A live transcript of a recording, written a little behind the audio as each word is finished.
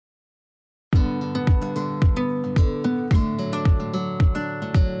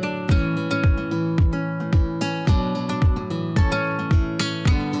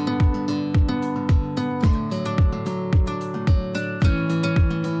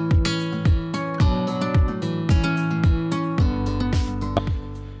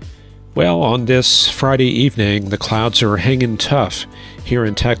Well, on this Friday evening, the clouds are hanging tough here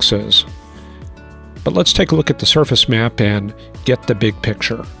in Texas. But let's take a look at the surface map and get the big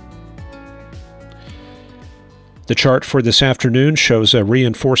picture. The chart for this afternoon shows a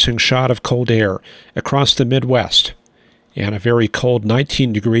reinforcing shot of cold air across the Midwest, and a very cold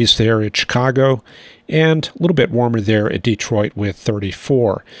 19 degrees there at Chicago, and a little bit warmer there at Detroit with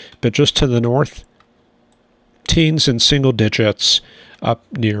 34. But just to the north, teens and single digits up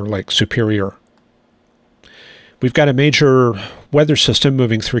near Lake Superior. We've got a major weather system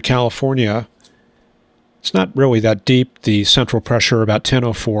moving through California. It's not really that deep, the central pressure about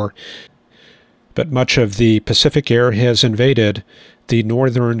 1004, but much of the Pacific air has invaded the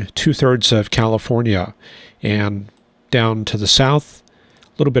northern two-thirds of California, and down to the south,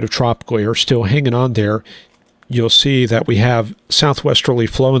 a little bit of tropical air still hanging on there. You'll see that we have southwesterly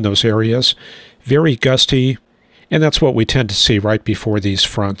flow in those areas, very gusty, and that's what we tend to see right before these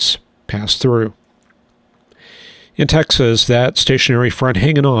fronts pass through. In Texas, that stationary front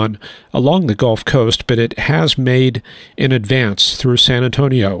hanging on along the Gulf Coast, but it has made an advance through San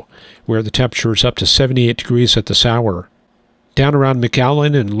Antonio, where the temperature is up to 78 degrees at this hour. Down around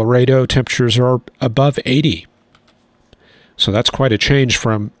McAllen and Laredo, temperatures are above 80. So that's quite a change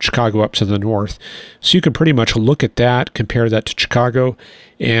from Chicago up to the north. So you can pretty much look at that, compare that to Chicago,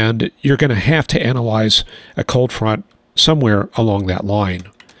 and you're going to have to analyze a cold front somewhere along that line.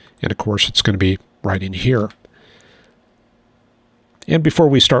 And of course, it's going to be right in here. And before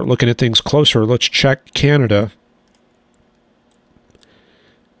we start looking at things closer, let's check Canada.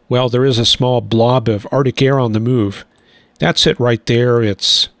 Well, there is a small blob of Arctic air on the move. That's it right there.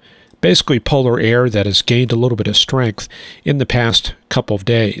 It's basically polar air that has gained a little bit of strength in the past couple of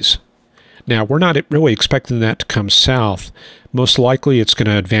days. Now, we're not really expecting that to come south. Most likely it's going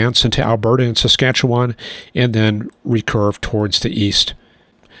to advance into Alberta and Saskatchewan and then recurve towards the east.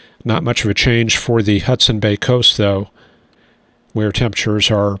 Not much of a change for the Hudson Bay coast, though, where temperatures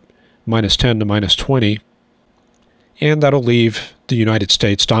are -10 to -20. And that'll leave the United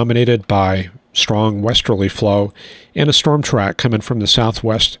States dominated by strong westerly flow and a storm track coming from the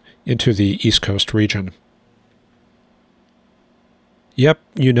southwest into the East Coast region. Yep,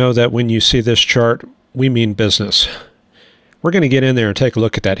 you know that when you see this chart, we mean business. We're going to get in there and take a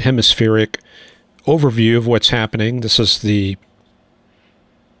look at that hemispheric overview of what's happening. This is the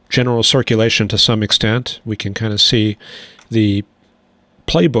general circulation to some extent. We can kind of see the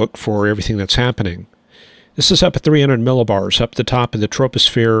playbook for everything that's happening. This is up at 300 millibars, up the top of the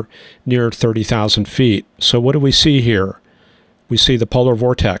troposphere near 30,000 feet. So what do we see here? We see the polar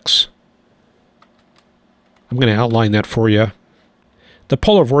vortex. I'm going to outline that for you. The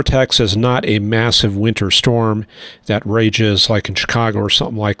polar vortex is not a massive winter storm that rages like in Chicago or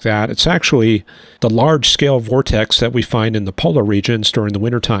something like that. It's actually the large-scale vortex that we find in the polar regions during the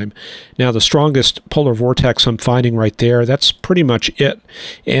wintertime. Now, the strongest polar vortex I'm finding right there, that's pretty much it,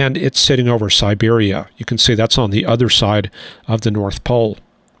 and it's sitting over Siberia. You can see that's on the other side of the North Pole.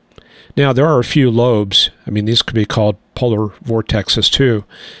 Now, there are a few lobes. I mean, these could be called polar vortexes, too.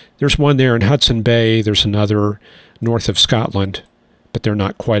 There's one there in Hudson Bay. There's another north of Scotland, but they're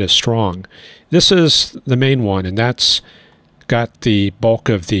not quite as strong. This is the main one, and that's got the bulk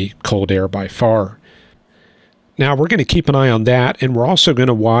of the cold air by far. Now, we're going to keep an eye on that, and we're also going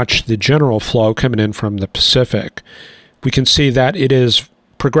to watch the general flow coming in from the Pacific. We can see that it is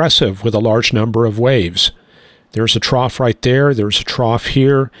progressive with a large number of waves. There's a trough right there. There's a trough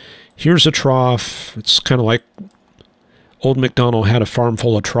here. Here's a trough. It's kind of like Old MacDonald had a farm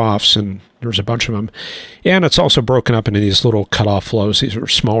full of troughs, and there's a bunch of them. And it's also broken up into these little cutoff flows. These are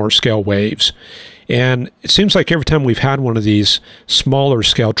smaller scale waves. And it seems like every time we've had one of these smaller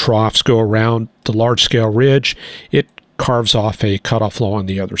scale troughs go around the large scale ridge, it carves off a cutoff flow on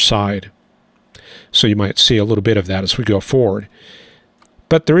the other side. So you might see a little bit of that as we go forward.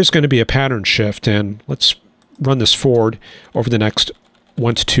 But there is going to be a pattern shift, and let's run this forward over the next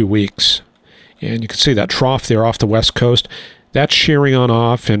 1 to 2 weeks. And you can see that trough there off the west coast. That's shearing on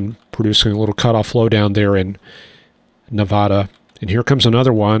off and producing a little cutoff flow down there in Nevada. And here comes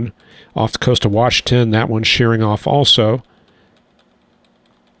another one off the coast of Washington. That one's shearing off also.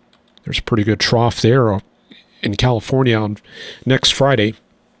 There's a pretty good trough there in California on next Friday.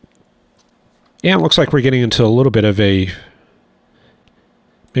 And it looks like we're getting into a little bit of maybe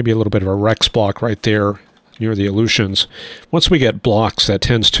a little bit of a Rex block right there near the Aleutians. Once we get blocks, that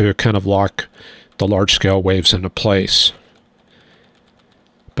tends to kind of lock the large-scale waves into place.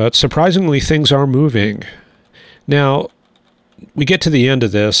 But surprisingly, things are moving. Now, we get to the end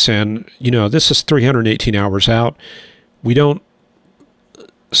of this, and, you know, this is 318 hours out. We don't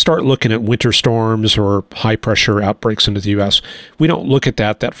start looking at winter storms or high pressure outbreaks into the U.S. We don't look at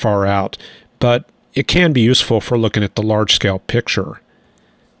that far out, but it can be useful for looking at the large scale picture.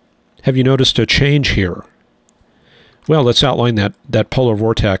 Have you noticed a change here? Well, let's outline that polar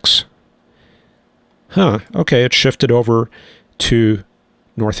vortex. Okay, it shifted over to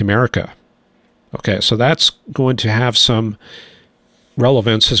North America. Okay, so that's going to have some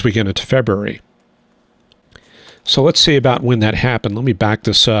relevance as we get into February. So let's see about when that happened. Let me back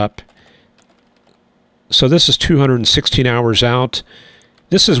this up. So this is 216 hours out.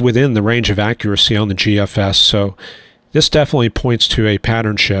 This is within the range of accuracy on the GFS, so this definitely points to a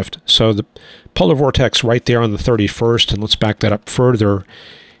pattern shift. So the polar vortex right there on the 31st, and let's back that up further.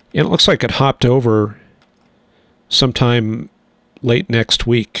 And it looks like it hopped over sometime late next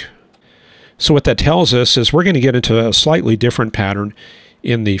week. So what that tells us is we're going to get into a slightly different pattern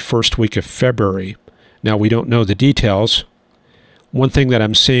in the first week of February. Now, we don't know the details. One thing that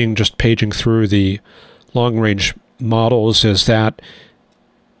I'm seeing just paging through the long-range models is that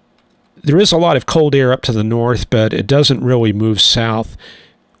there is a lot of cold air up to the north, but it doesn't really move south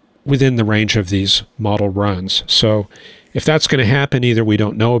within the range of these model runs. So if that's going to happen, either we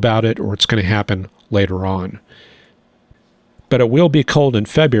don't know about it or it's going to happen later on. But it will be cold in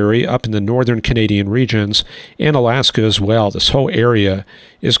February up in the northern Canadian regions and Alaska as well. This whole area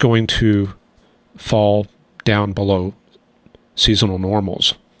is going to fall down below seasonal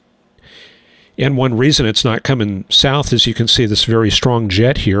normals. And one reason it's not coming south is you can see this very strong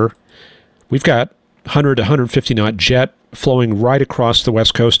jet here. We've got 100 to 150 knot jet flowing right across the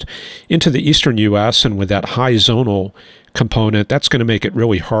west coast into the eastern U.S. and with that high zonal component, that's going to make it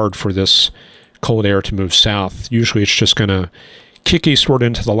really hard for this cold air to move south. Usually it's just going to kick eastward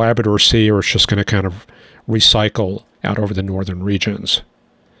into the Labrador Sea, or it's just going to kind of recycle out over the northern regions.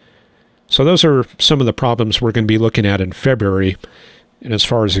 So those are some of the problems we're going to be looking at in February. And as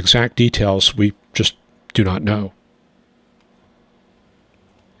far as exact details, we just do not know.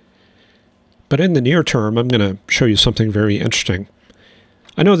 But in the near term, I'm going to show you something very interesting.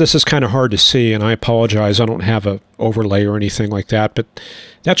 I know this is kind of hard to see, and I apologize. I don't have an overlay or anything like that, but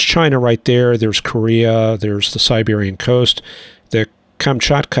that's China right there. There's Korea. There's the Siberian coast, the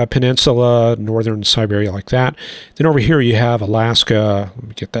Kamchatka Peninsula, northern Siberia like that. Then over here you have Alaska. Let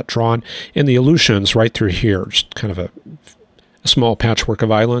me get that drawn. And the Aleutians right through here, just kind of a small patchwork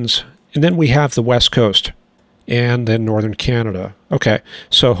of islands. And then we have the west coast and then northern Canada. Okay,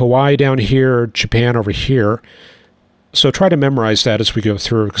 so Hawaii down here, Japan over here. So try to memorize that as we go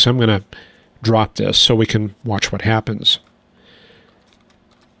through, because I'm going to drop this so we can watch what happens.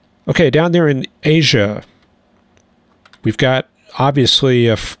 Okay, down there in Asia, we've got obviously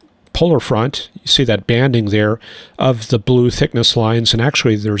a polar front. You see that banding there of the blue thickness lines, and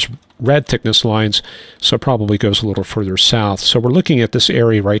actually there's red thickness lines, so it probably goes a little further south. So we're looking at this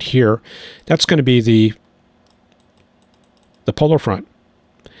area right here. That's going to be the polar front,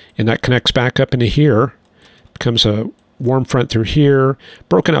 and that connects back up into here, becomes a warm front through here,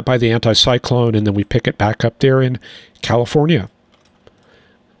 broken up by the anticyclone, and then we pick it back up there in California.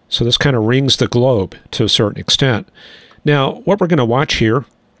 So this kind of rings the globe to a certain extent. Now, what we're going to watch here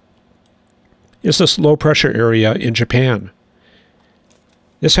is this low pressure area in Japan.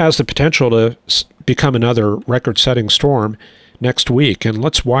 This has the potential to become another record-setting storm next week, and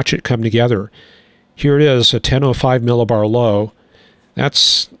let's watch it come together. Here it is, a 1005 millibar low.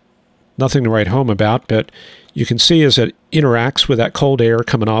 That's nothing to write home about, but you can see as it interacts with that cold air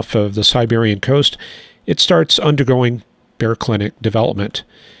coming off of the Siberian coast, it starts undergoing baroclinic development.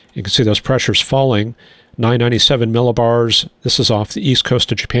 You can see those pressures falling, 997 millibars. This is off the east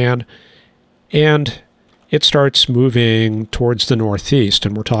coast of Japan, and it starts moving towards the northeast,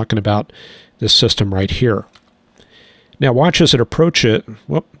 and we're talking about this system right here. Now watch as it approaches it.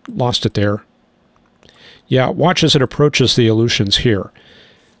 Whoop, lost it there. Yeah, watch as it approaches the Aleutians here.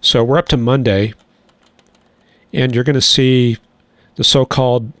 So we're up to Monday, and you're going to see the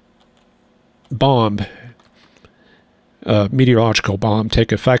so-called bomb, meteorological bomb,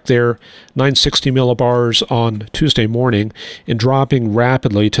 take effect there, 960 millibars on Tuesday morning, and dropping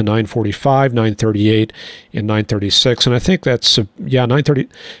rapidly to 945, 938, and 936. And I think that's,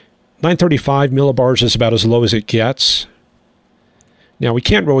 935 millibars is about as low as it gets. Now, we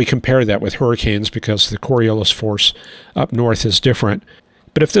can't really compare that with hurricanes because the Coriolis force up north is different.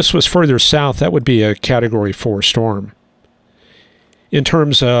 But if this was further south, that would be a Category 4 storm. In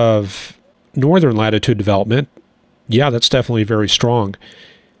terms of northern latitude development, yeah, that's definitely very strong.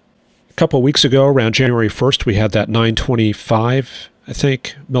 A couple of weeks ago, around January 1st, we had that 925, I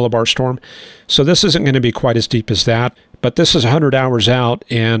think, millibar storm. So this isn't going to be quite as deep as that, but this is 100 hours out,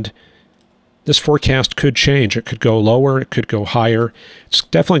 and This forecast could change. It could go lower, it could go higher. It's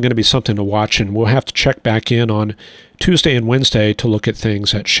definitely going to be something to watch, and we'll have to check back in on Tuesday and Wednesday to look at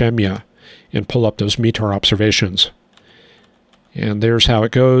things at Shemya and pull up those meteor observations. And there's how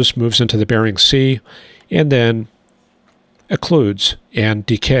it goes, moves into the Bering Sea, and then occludes and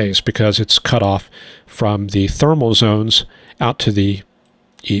decays because it's cut off from the thermal zones out to the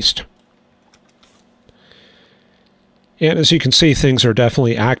east. And as you can see, things are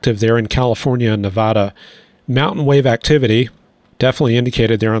definitely active there in California and Nevada. Mountain wave activity, definitely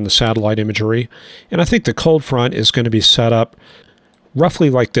indicated there on the satellite imagery. And I think the cold front is going to be set up roughly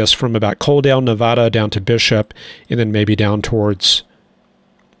like this, from about Coaldale, Nevada, down to Bishop, and then maybe down towards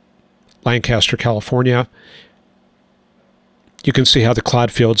Lancaster, California. You can see how the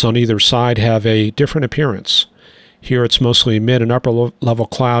cloud fields on either side have a different appearance. Here it's mostly mid and upper level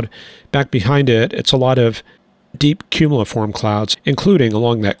cloud. Back behind it, it's a lot of deep cumuliform clouds, including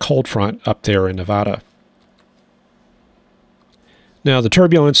along that cold front up there in Nevada. Now, the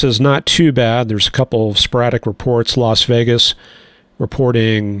turbulence is not too bad. There's a couple of sporadic reports. Las Vegas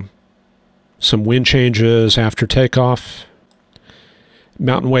reporting some wind changes after takeoff.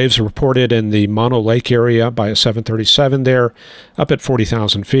 Mountain waves are reported in the Mono Lake area by a 737 there, up at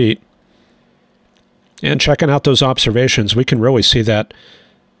 40,000 feet. And checking out those observations, we can really see that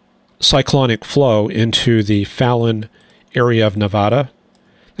cyclonic flow into the Fallon area of Nevada.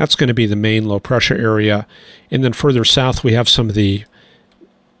 That's going to be the main low pressure area. And then further south, we have some of the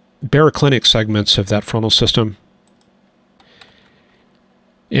baroclinic segments of that frontal system.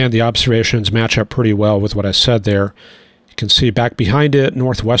 And the observations match up pretty well with what I said there. You can see back behind it,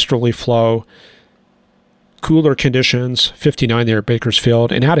 northwesterly flow, cooler conditions, 59 there at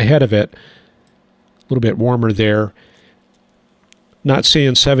Bakersfield, and out ahead of it, a little bit warmer there. Not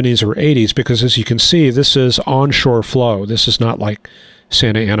seeing 70s or 80s because, as you can see, this is onshore flow. This is not like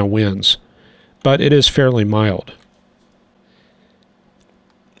Santa Ana winds, but it is fairly mild.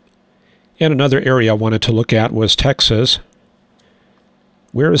 And another area I wanted to look at was Texas.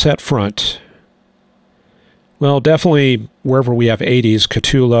 Where is that front? Well, definitely wherever we have 80s,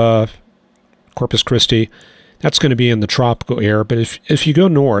 Cotulla, Corpus Christi, that's going to be in the tropical air. But if you go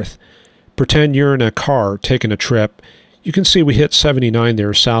north, pretend you're in a car taking a trip, you can see we hit 79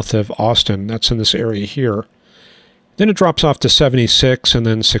 there south of Austin. That's in this area here. Then it drops off to 76 and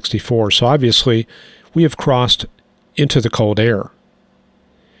then 64. So obviously we have crossed into the cold air.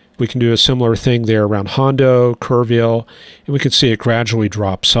 We can do a similar thing there around Hondo, Kerrville, and we can see it gradually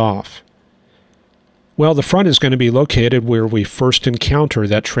drops off. Well, the front is going to be located where we first encounter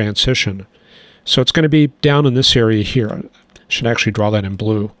that transition. So it's going to be down in this area here. I should actually draw that in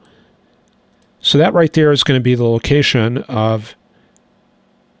blue. So that right there is going to be the location of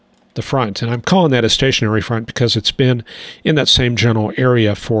the front. And I'm calling that a stationary front because it's been in that same general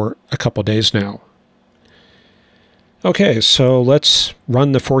area for a couple days now. Okay, so let's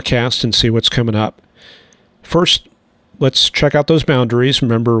run the forecast and see what's coming up. First, let's check out those boundaries.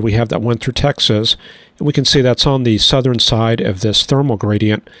 Remember, we have that one through Texas, and we can see that's on the southern side of this thermal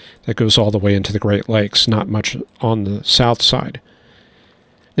gradient that goes all the way into the Great Lakes, not much on the south side.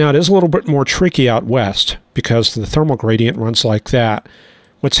 Now, it is a little bit more tricky out west because the thermal gradient runs like that.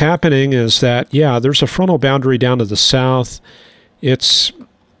 What's happening is that, yeah, there's a frontal boundary down to the south. It's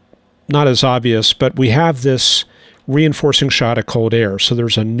not as obvious, but we have this reinforcing shot of cold air. So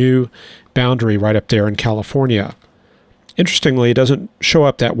there's a new boundary right up there in California. Interestingly, it doesn't show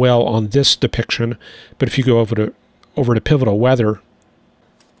up that well on this depiction, but if you go over to pivotal weather,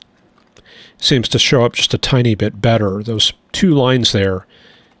 it seems to show up just a tiny bit better. Those two lines there,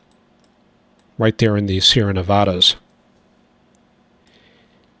 right there in the Sierra Nevadas.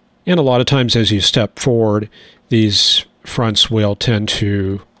 And a lot of times as you step forward, these fronts will tend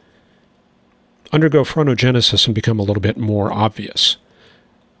to undergo frontogenesis and become a little bit more obvious.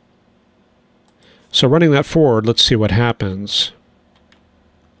 So running that forward, let's see what happens.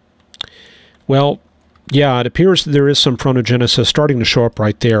 Well, yeah, it appears that there is some frontogenesis starting to show up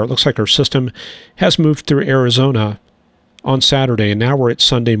right there. It looks like our system has moved through Arizona on Saturday, and now we're at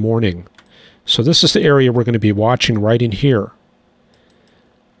Sunday morning. So this is the area we're going to be watching right in here.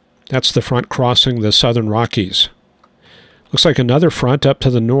 That's the front crossing the southern Rockies. Looks like another front up to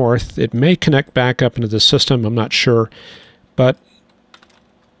the north. It may connect back up into the system, I'm not sure. But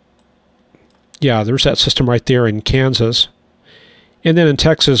yeah, there's that system right there in Kansas. And then in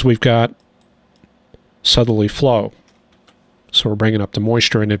Texas, we've got southerly flow. So we're bringing up the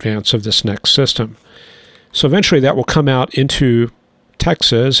moisture in advance of this next system. So eventually that will come out into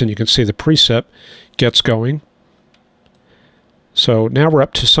Texas, and you can see the precip gets going. So now we're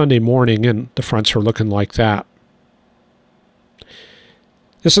up to Sunday morning, and the fronts are looking like that.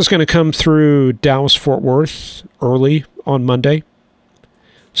 This is going to come through Dallas-Fort Worth early on Monday.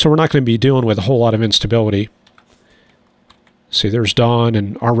 So we're not going to be dealing with a whole lot of instability. See, there's dawn,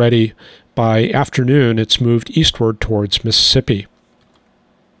 and already by afternoon it's moved eastward towards Mississippi.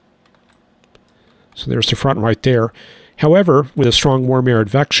 So there's the front right there. However, with a strong warm air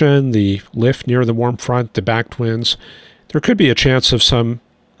advection, the lift near the warm front, the backed winds, there could be a chance of some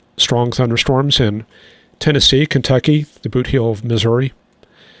strong thunderstorms in Tennessee, Kentucky, the boot heel of Missouri.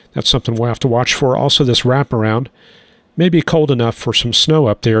 That's something we'll have to watch for. Also, this wraparound may be cold enough for some snow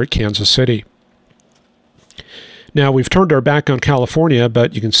up there at Kansas City. Now, we've turned our back on California,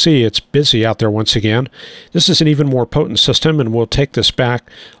 but you can see it's busy out there once again. This is an even more potent system, and we'll take this back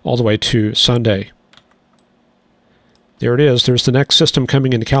all the way to Sunday. There it is. There's the next system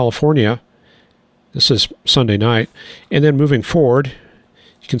coming into California. This is Sunday night. And then moving forward,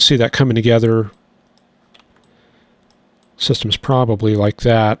 you can see that coming together. System's probably like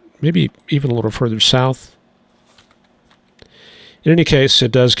that, maybe even a little further south. In any case,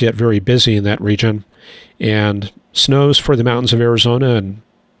 it does get very busy in that region, and snows for the mountains of Arizona and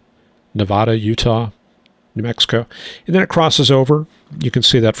Nevada, Utah, New Mexico. And then it crosses over. You can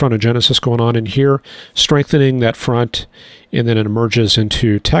see that frontogenesis going on in here, strengthening that front, and then it emerges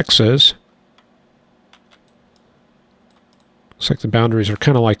into Texas. Looks like the boundaries are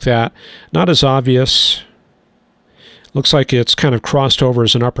kind of like that. Not as obvious. Looks like it's kind of crossed over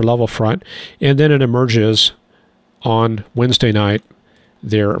as an upper level front, and then it emerges on Wednesday night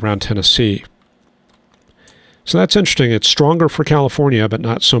there around Tennessee. So that's interesting. It's stronger for California, but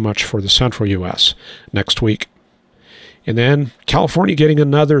not so much for the central U.S. next week. And then California getting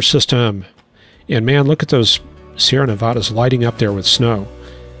another system. And man, look at those Sierra Nevadas lighting up there with snow.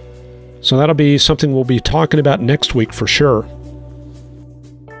 So that'll be something we'll be talking about next week for sure.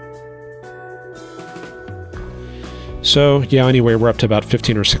 So yeah, anyway, we're up to about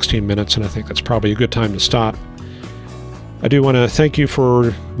 15 or 16 minutes, and I think that's probably a good time to stop. I do want to thank you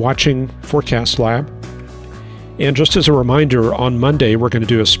for watching Forecast Lab. And just as a reminder, on Monday we're going to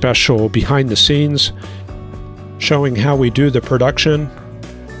do a special behind the scenes showing how we do the production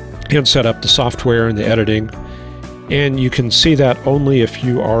and set up the software and the editing. And you can see that only if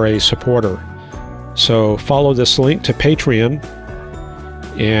you are a supporter. So follow this link to Patreon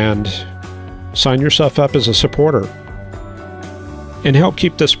and sign yourself up as a supporter and help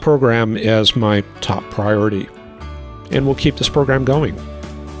keep this program as my top priority. And we'll keep this program going.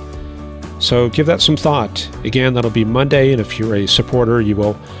 So give that some thought. Again, that'll be Monday, and if you're a supporter, you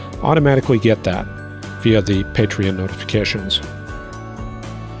will automatically get that via the Patreon notifications.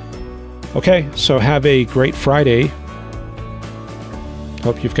 Okay, so have a great Friday.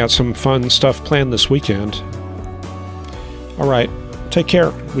 Hope you've got some fun stuff planned this weekend. All right, take care.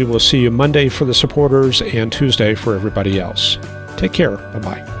 We will see you Monday for the supporters and Tuesday for everybody else. Take care.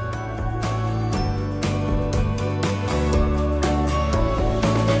 Bye-bye.